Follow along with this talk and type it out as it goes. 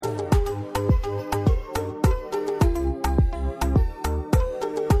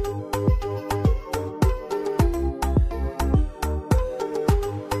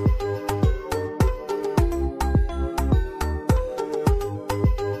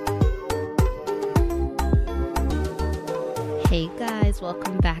Hey guys,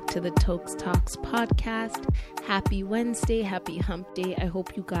 welcome back to the Tokes Talks podcast. Happy Wednesday, happy hump day. I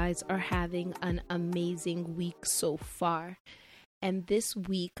hope you guys are having an amazing week so far. And this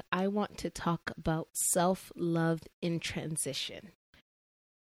week, I want to talk about self-love in transition.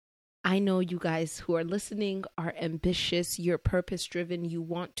 I know you guys who are listening are ambitious, you're purpose-driven, you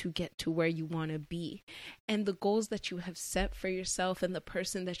want to get to where you want to be. And the goals that you have set for yourself and the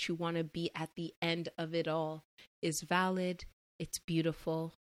person that you want to be at the end of it all is valid, it's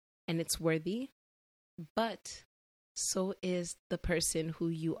beautiful, and it's worthy. But so is the person who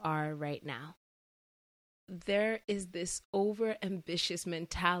you are right now. There is this over-ambitious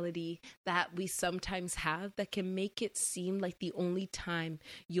mentality that we sometimes have that can make it seem like the only time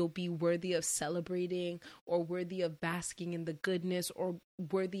you'll be worthy of celebrating or worthy of basking in the goodness or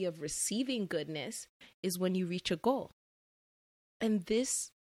worthy of receiving goodness is when you reach a goal. And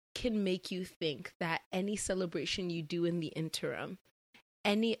this can make you think that any celebration you do in the interim,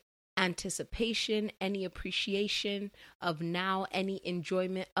 any anticipation, any appreciation of now, any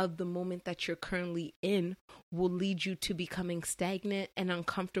enjoyment of the moment that you're currently in will lead you to becoming stagnant and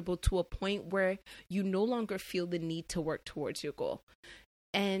uncomfortable to a point where you no longer feel the need to work towards your goal.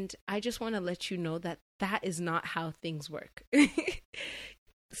 And I just want to let you know that that is not how things work.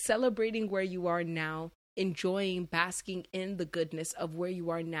 Celebrating where you are now, enjoying, basking in the goodness of where you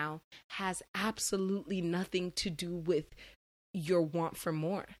are now has absolutely nothing to do with your want for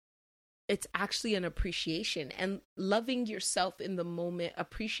more. It's actually an appreciation and loving yourself in the moment,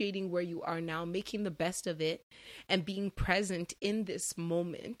 appreciating where you are now, making the best of it, and being present in this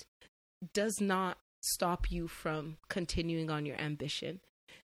moment does not stop you from continuing on your ambition.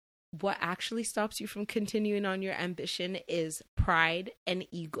 What actually stops you from continuing on your ambition is pride and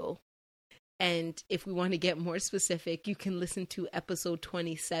ego. And if we want to get more specific, you can listen to episode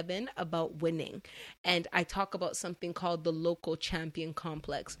 27 about winning. And I talk about something called the local champion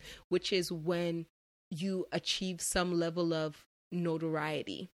complex, which is when you achieve some level of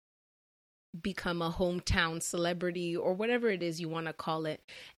notoriety, become a hometown celebrity or whatever it is you want to call it.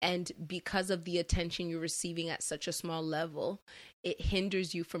 And because of the attention you're receiving at such a small level, it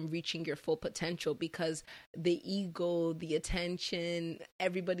hinders you from reaching your full potential because the ego, the attention,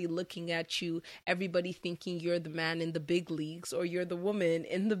 everybody looking at you, everybody thinking you're the man in the big leagues or you're the woman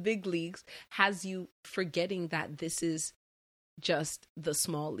in the big leagues has you forgetting that this is just the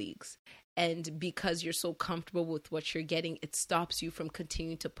small leagues. And because you're so comfortable with what you're getting, it stops you from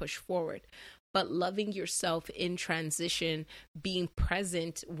continuing to push forward. But loving yourself in transition, being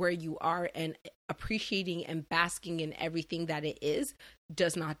present where you are and appreciating and basking in everything that it is,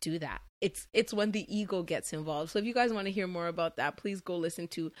 does not do that. It's when the ego gets involved. So if you guys want to hear more about that, please go listen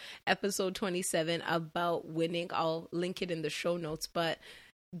to episode 27 about winning. I'll link it in the show notes. But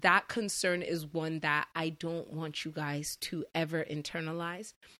that concern is one that I don't want you guys to ever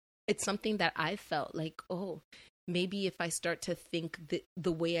internalize. It's something that I felt like, oh, maybe if I start to think that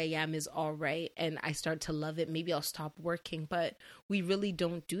the way I am is all right and I start to love it, maybe I'll stop working. But we really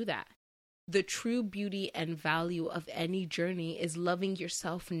don't do that. The true beauty and value of any journey is loving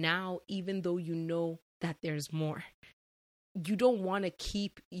yourself now, even though you know that there's more. You don't want to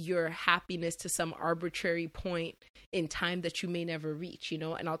keep your happiness to some arbitrary point in time that you may never reach,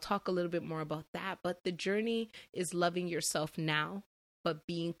 and I'll talk a little bit more about that. But the journey is loving yourself now, but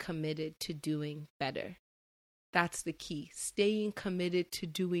being committed to doing better. That's the key. Staying committed to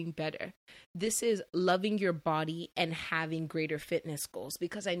doing better. This is loving your body and having greater fitness goals,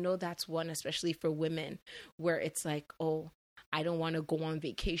 because I know that's one, especially for women, where it's like, oh, I don't want to go on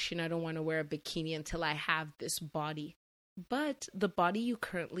vacation. I don't want to wear a bikini until I have this body. But the body you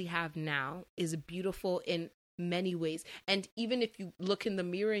currently have now is beautiful in many ways. And even if you look in the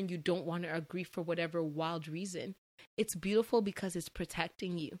mirror and you don't want to agree for whatever wild reason, it's beautiful because it's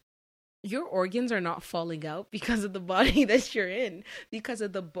protecting you. Your organs are not falling out because of the body that you're in, because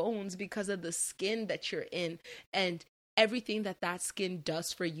of the bones, because of the skin that you're in, and everything that skin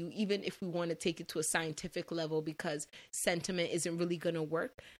does for you, even if we want to take it to a scientific level because sentiment isn't really going to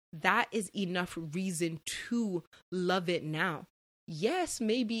work. That is enough reason to love it now. Yes,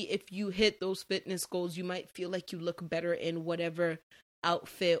 maybe if you hit those fitness goals, you might feel like you look better in whatever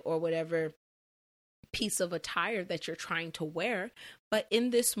outfit or whatever piece of attire that you're trying to wear. But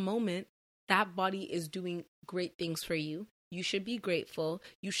in this moment, that body is doing great things for you. You should be grateful.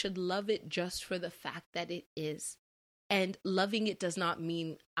 You should love it just for the fact that it is. And loving it does not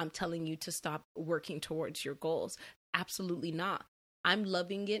mean I'm telling you to stop working towards your goals. Absolutely not. I'm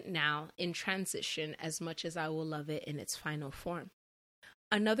loving it now in transition as much as I will love it in its final form.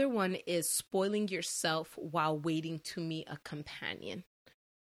 Another one is spoiling yourself while waiting to meet a companion.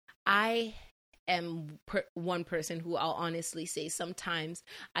 I am one person who I'll honestly say sometimes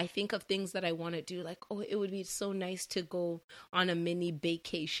I think of things that I want to do, like, oh, it would be so nice to go on a mini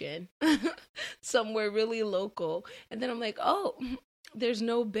vacation somewhere really local. And then I'm like, oh, there's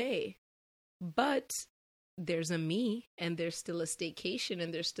no bay, but there's a me, and there's still a staycation,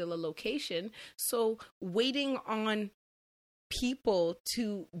 and there's still a location. So waiting on people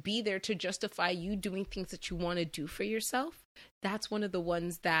to be there to justify you doing things that you want to do for yourself, that's one of the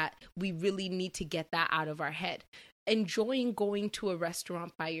ones that we really need to get that out of our head. Enjoying going to a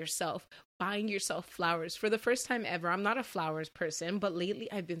restaurant by yourself, buying yourself flowers. For the first time ever, I'm not a flowers person, but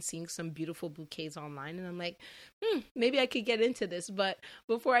lately I've been seeing some beautiful bouquets online, and I'm like, maybe I could get into this. But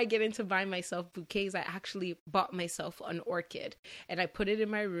before I get into buying myself bouquets, I actually bought myself an orchid, and I put it in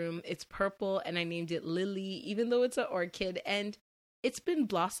my room. It's purple, and I named it Lily, even though it's an orchid, and it's been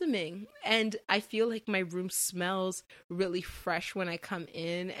blossoming, and I feel like my room smells really fresh when I come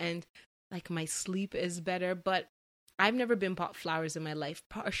in, and like my sleep is better. But I've never been bought flowers in my life,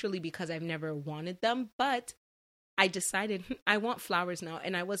 partially because I've never wanted them, but I decided I want flowers now,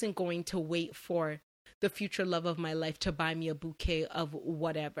 and I wasn't going to wait for the future love of my life to buy me a bouquet of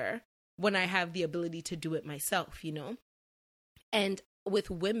whatever when I have the ability to do it myself, you know? And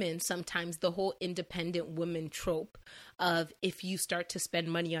with women, sometimes the whole independent woman trope of if you start to spend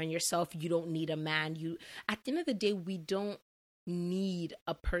money on yourself, you don't need a man. At the end of the day, we don't need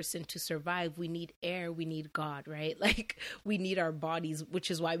a person to survive. We need air, we need God, right? Like, we need our bodies,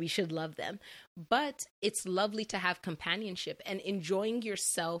 which is why we should love them. But it's lovely to have companionship, and enjoying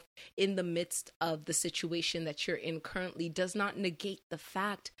yourself in the midst of the situation that you're in currently does not negate the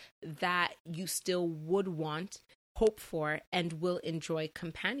fact that you still would want, hope for, and will enjoy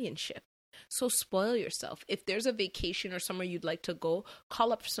companionship. So spoil yourself. If there's a vacation or somewhere you'd like to go,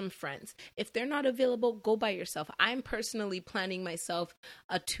 call up some friends. If they're not available, go by yourself. I'm personally planning myself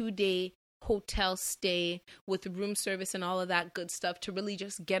a 2-day hotel stay with room service and all of that good stuff to really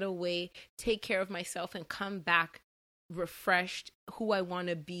just get away, take care of myself, and come back refreshed, who I want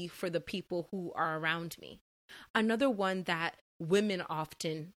to be for the people who are around me. Another one that women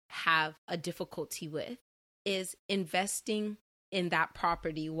often have a difficulty with is investing in that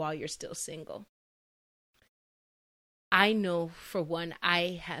property while you're still single. I know, for one,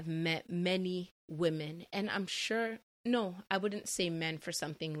 I have met many women, and I'm sure, no, I wouldn't say men for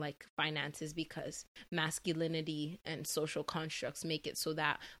something like finances, because masculinity and social constructs make it so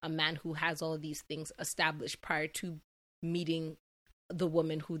that a man who has all of these things established prior to meeting the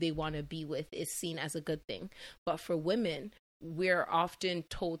woman who they want to be with is seen as a good thing. But for women, we're often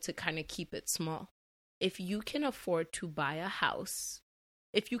told to kind of keep it small. If you can afford to buy a house,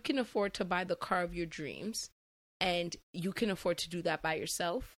 if you can afford to buy the car of your dreams, and you can afford to do that by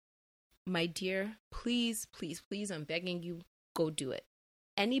yourself, my dear, please, please, please, I'm begging you, go do it.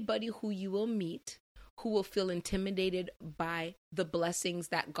 Anybody who you will meet who will feel intimidated by the blessings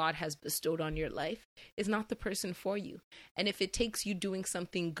that God has bestowed on your life is not the person for you. And if it takes you doing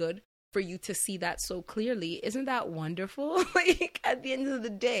something good for you to see that so clearly, isn't that wonderful? Like, at the end of the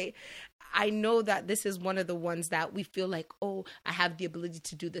day, I know that this is one of the ones that we feel like, oh, I have the ability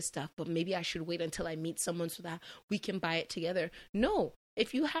to do this stuff, but maybe I should wait until I meet someone so that we can buy it together. No,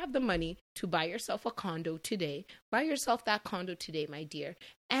 if you have the money to buy yourself a condo today, buy yourself that condo today, my dear.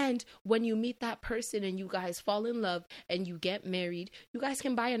 And when you meet that person and you guys fall in love and you get married, you guys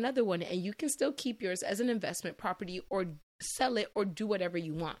can buy another one, and you can still keep yours as an investment property or sell it or do whatever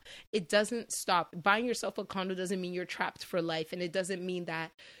you want. It doesn't stop. Buying yourself a condo doesn't mean you're trapped for life, and it doesn't mean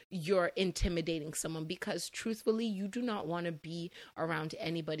that you're intimidating someone, because truthfully, you do not want to be around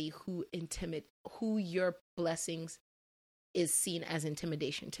anybody who your blessings is seen as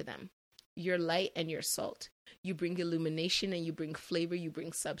intimidation to them. You're light and you're salt. You bring illumination and you bring flavor, you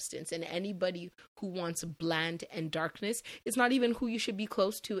bring substance. And anybody who wants bland and darkness is not even who you should be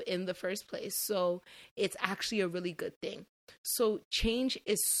close to in the first place. So it's actually a really good thing. So change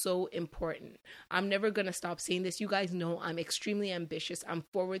is so important. I'm never going to stop saying this. You guys know I'm extremely ambitious. I'm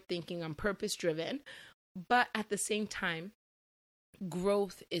forward thinking. I'm purpose driven. But at the same time,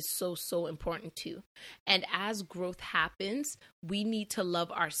 growth is so, so important too. And as growth happens, we need to love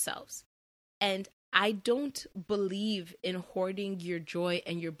ourselves. And I don't believe in hoarding your joy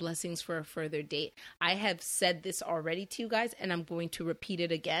and your blessings for a further date. I have said this already to you guys, and I'm going to repeat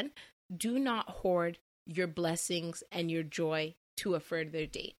it again. Do not hoard your blessings and your joy to a further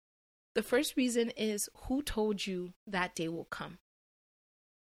date. The first reason is, who told you that day will come?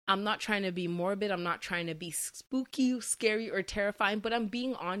 I'm not trying to be morbid. I'm not trying to be spooky, scary, or terrifying, but I'm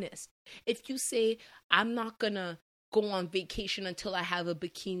being honest. If you say, I'm not going to go on vacation until I have a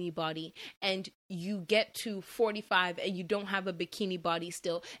bikini body. And you get to 45 and you don't have a bikini body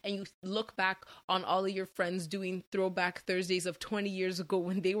still. And you look back on all of your friends doing throwback Thursdays of 20 years ago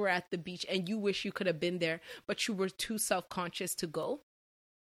when they were at the beach, and you wish you could have been there, but you were too self-conscious to go.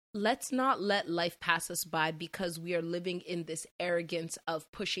 Let's not let life pass us by because we are living in this arrogance of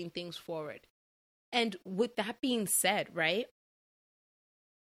pushing things forward. And with that being said, right?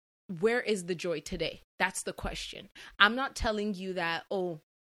 Where is the joy today? That's the question. I'm not telling you that, oh,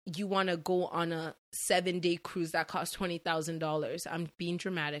 you want to go on a 7-day cruise that costs $20,000. I'm being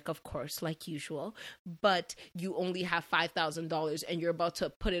dramatic, of course, like usual, but you only have $5,000 and you're about to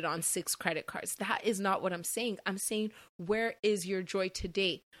put it on 6 credit cards. That is not what I'm saying. I'm saying, where is your joy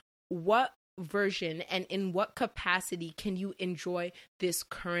today? What version and in what capacity can you enjoy this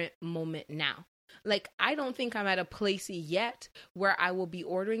current moment now? Like, I don't think I'm at a place yet where I will be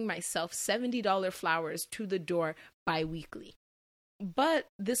ordering myself $70 flowers to the door bi-weekly. But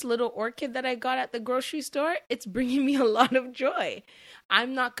this little orchid that I got at the grocery store, it's bringing me a lot of joy.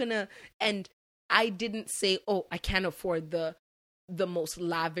 I'm not gonna, and I didn't say, oh, I can't afford the most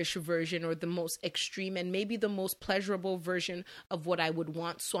lavish version or the most extreme and maybe the most pleasurable version of what I would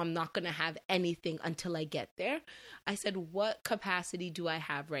want, so I'm not gonna have anything until I get there. I said, what capacity do I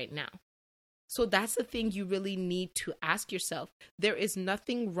have right now? So that's the thing you really need to ask yourself. There is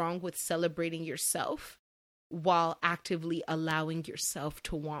nothing wrong with celebrating yourself while actively allowing yourself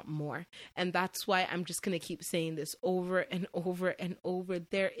to want more. And that's why I'm just going to keep saying this over and over and over.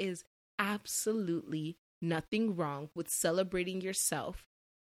 There is absolutely nothing wrong with celebrating yourself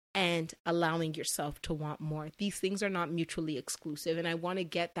and allowing yourself to want more. These things are not mutually exclusive. And I want to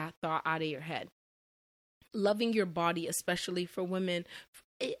get that thought out of your head. Loving your body, especially for women,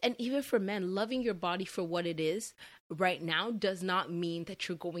 and even for men, loving your body for what it is right now does not mean that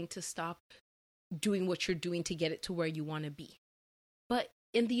you're going to stop doing what you're doing to get it to where you want to be. But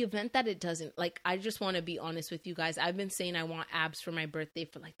in the event that it doesn't, like, I just want to be honest with you guys. I've been saying I want abs for my birthday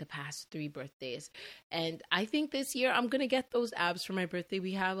for like the past 3 birthdays. And I think this year I'm going to get those abs for my birthday.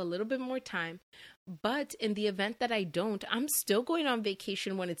 We have a little bit more time. But in the event that I don't, I'm still going on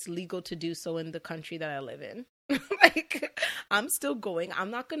vacation when it's legal to do so in the country that I live in. Like, I'm still going.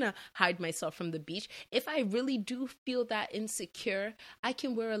 I'm not gonna hide myself from the beach. If I really do feel that insecure, I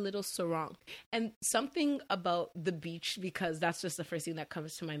can wear a little sarong. And something about the beach, because that's just the first thing that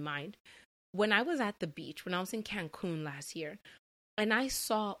comes to my mind. When I was at the beach, when I was in Cancun last year, and I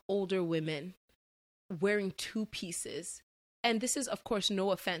saw older women wearing 2 pieces, and this is, of course,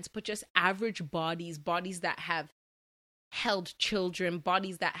 no offense, but just average bodies that have held children,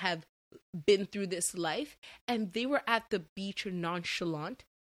 bodies that have been through this life, and they were at the beach nonchalant.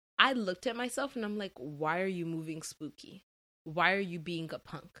 I looked at myself and I'm like, why are you moving spooky? Why are you being a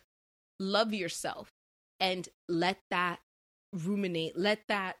punk? Love yourself and let that ruminate, let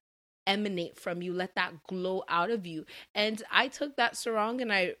that emanate from you, let that glow out of you. And I took that sarong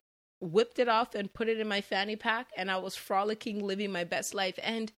and I whipped it off and put it in my fanny pack, and I was frolicking, living my best life,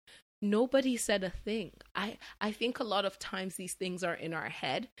 and nobody said a thing. I think a lot of times these things are in our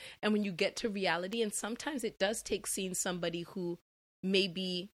head, and when you get to reality, and sometimes it does take seeing somebody who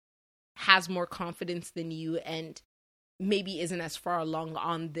maybe has more confidence than you and maybe isn't as far along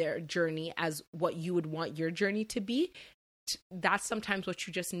on their journey as what you would want your journey to be. That's sometimes what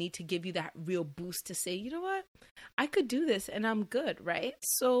you just need to give you that real boost to say, you know what, I could do this and I'm good, right?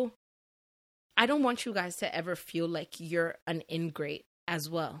 So I don't want you guys to ever feel like you're an ingrate as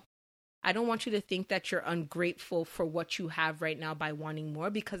well. I don't want you to think that you're ungrateful for what you have right now by wanting more,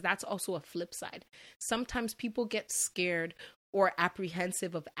 because that's also a flip side. Sometimes people get scared or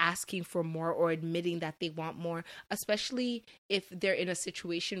apprehensive of asking for more or admitting that they want more, especially if they're in a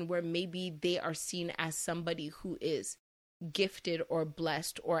situation where maybe they are seen as somebody who is gifted or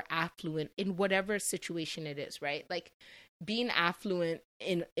blessed or affluent in whatever situation it is, right? Like, being affluent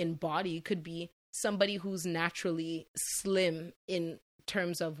in body could be somebody who's naturally slim in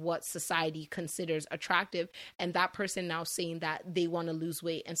terms of what society considers attractive, and that person now saying that they want to lose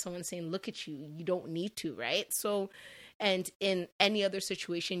weight, and someone saying, look at you, you don't need to, right? So, and in any other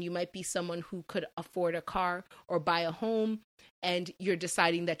situation, you might be someone who could afford a car or buy a home, and you're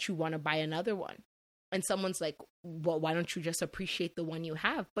deciding that you want to buy another one. And someone's like, well, why don't you just appreciate the one you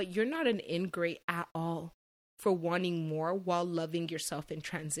have? But you're not an ingrate at all for wanting more while loving yourself in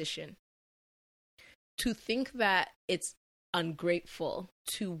transition. To think that it's ungrateful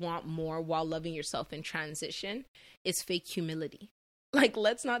to want more while loving yourself in transition is fake humility. Like,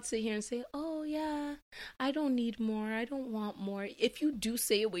 let's not sit here and say, oh, yeah, I don't need more. I don't want more. If you do,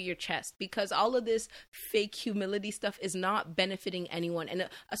 say it with your chest, because all of this fake humility stuff is not benefiting anyone, and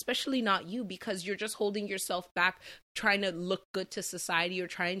especially not you, because you're just holding yourself back, trying to look good to society or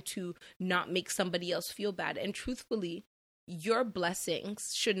trying to not make somebody else feel bad. And truthfully, your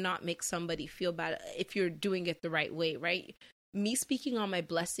blessings should not make somebody feel bad if you're doing it the right way, right? Me speaking on my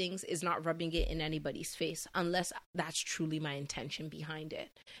blessings is not rubbing it in anybody's face unless that's truly my intention behind it.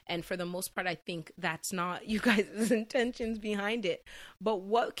 And for the most part, I think that's not you guys' intentions behind it. But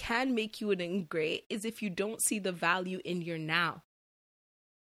what can make you an ingrate is if you don't see the value in your now,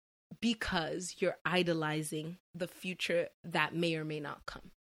 because you're idolizing the future that may or may not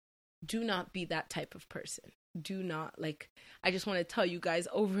come. Do not be that type of person. Do not, like, I just want to tell you guys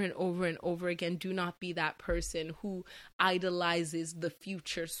over and over and over again, do not be that person who idolizes the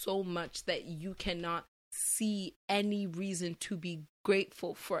future so much that you cannot see any reason to be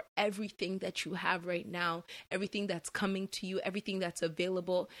grateful for everything that you have right now, everything that's coming to you, everything that's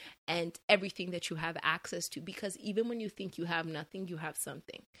available, and everything that you have access to. Because even when you think you have nothing, you have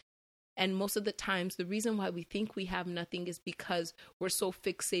something. And most of the times, the reason why we think we have nothing is because we're so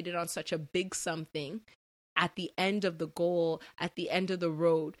fixated on such a big something at the end of the goal, at the end of the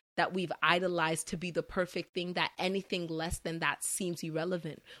road, that we've idolized to be the perfect thing, that anything less than that seems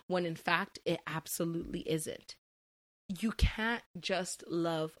irrelevant, when in fact, it absolutely isn't. You can't just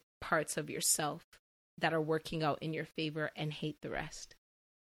love parts of yourself that are working out in your favor and hate the rest.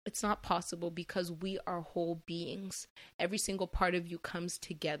 It's not possible, because we are whole beings. Every single part of you comes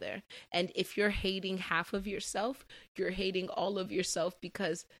together. And if you're hating half of yourself, you're hating all of yourself,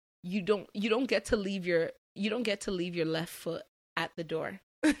 because you don't get to leave your left foot at the door.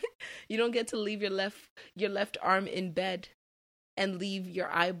 You don't get to leave your left arm in bed and leave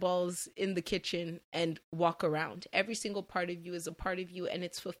your eyeballs in the kitchen and walk around. Every single part of you is a part of you, and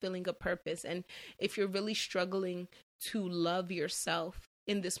it's fulfilling a purpose. And if you're really struggling to love yourself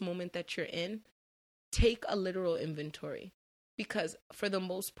in this moment that you're in, take a literal inventory, because for the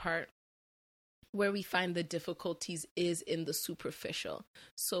most part, where we find the difficulties is in the superficial.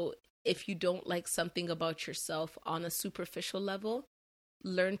 So if you don't like something about yourself on a superficial level,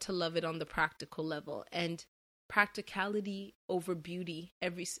 learn to love it on the practical level, and practicality over beauty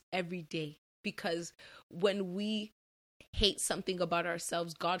every day. Because when we hate something about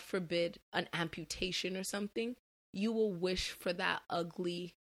ourselves, God forbid an amputation or something, you will wish for that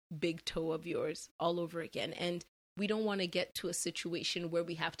ugly big toe of yours all over again. And we don't want to get to a situation where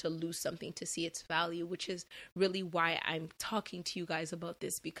we have to lose something to see its value, which is really why I'm talking to you guys about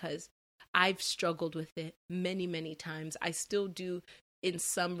this, because I've struggled with it many, many times. I still do in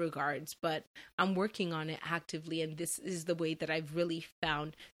some regards, but I'm working on it actively. And this is the way that I've really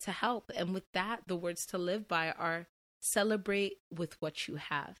found to help. And with that, the words to live by are: celebrate with what you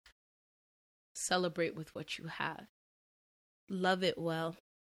have. Celebrate with what you have. Love it well.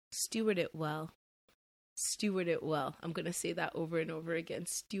 Steward it well. Steward it well. I'm going to say that over and over again.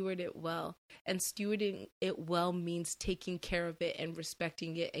 Steward it well. And stewarding it well means taking care of it and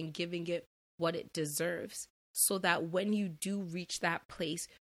respecting it and giving it what it deserves, so that when you do reach that place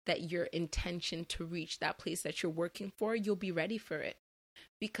that your intention to reach, that place that you're working for, you'll be ready for it.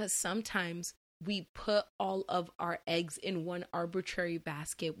 Because sometimes we put all of our eggs in one arbitrary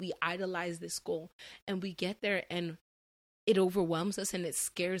basket. We idolize this goal, and we get there and it overwhelms us and it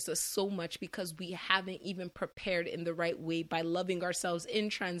scares us so much, because we haven't even prepared in the right way by loving ourselves in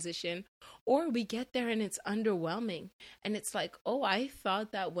transition. Or we get there and it's underwhelming, and it's like, oh, I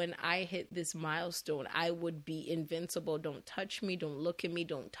thought that when I hit this milestone, I would be invincible. Don't touch me. Don't look at me.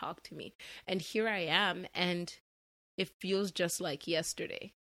 Don't talk to me. And here I am, and it feels just like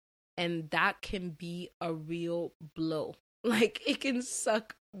yesterday. And that can be a real blow. Like, it can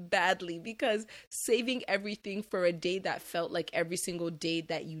suck badly, because saving everything for a day that felt like every single day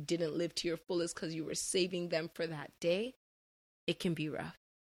that you didn't live to your fullest because you were saving them for that day, it can be rough.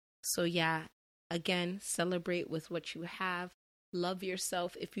 So yeah, again, celebrate with what you have. Love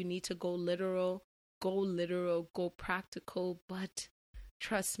yourself. If you need to go literal, go practical, but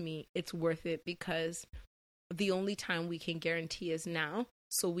trust me, it's worth it, because the only time we can guarantee is now.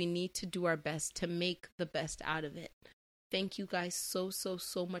 So we need to do our best to make the best out of it. Thank you guys so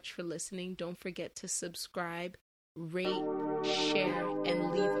much for listening. Don't forget to subscribe, rate, share,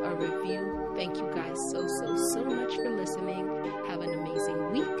 and leave a review. Thank you guys so much for listening. Have an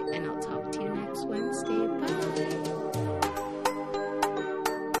amazing week, and I'll talk to you next Wednesday. Bye.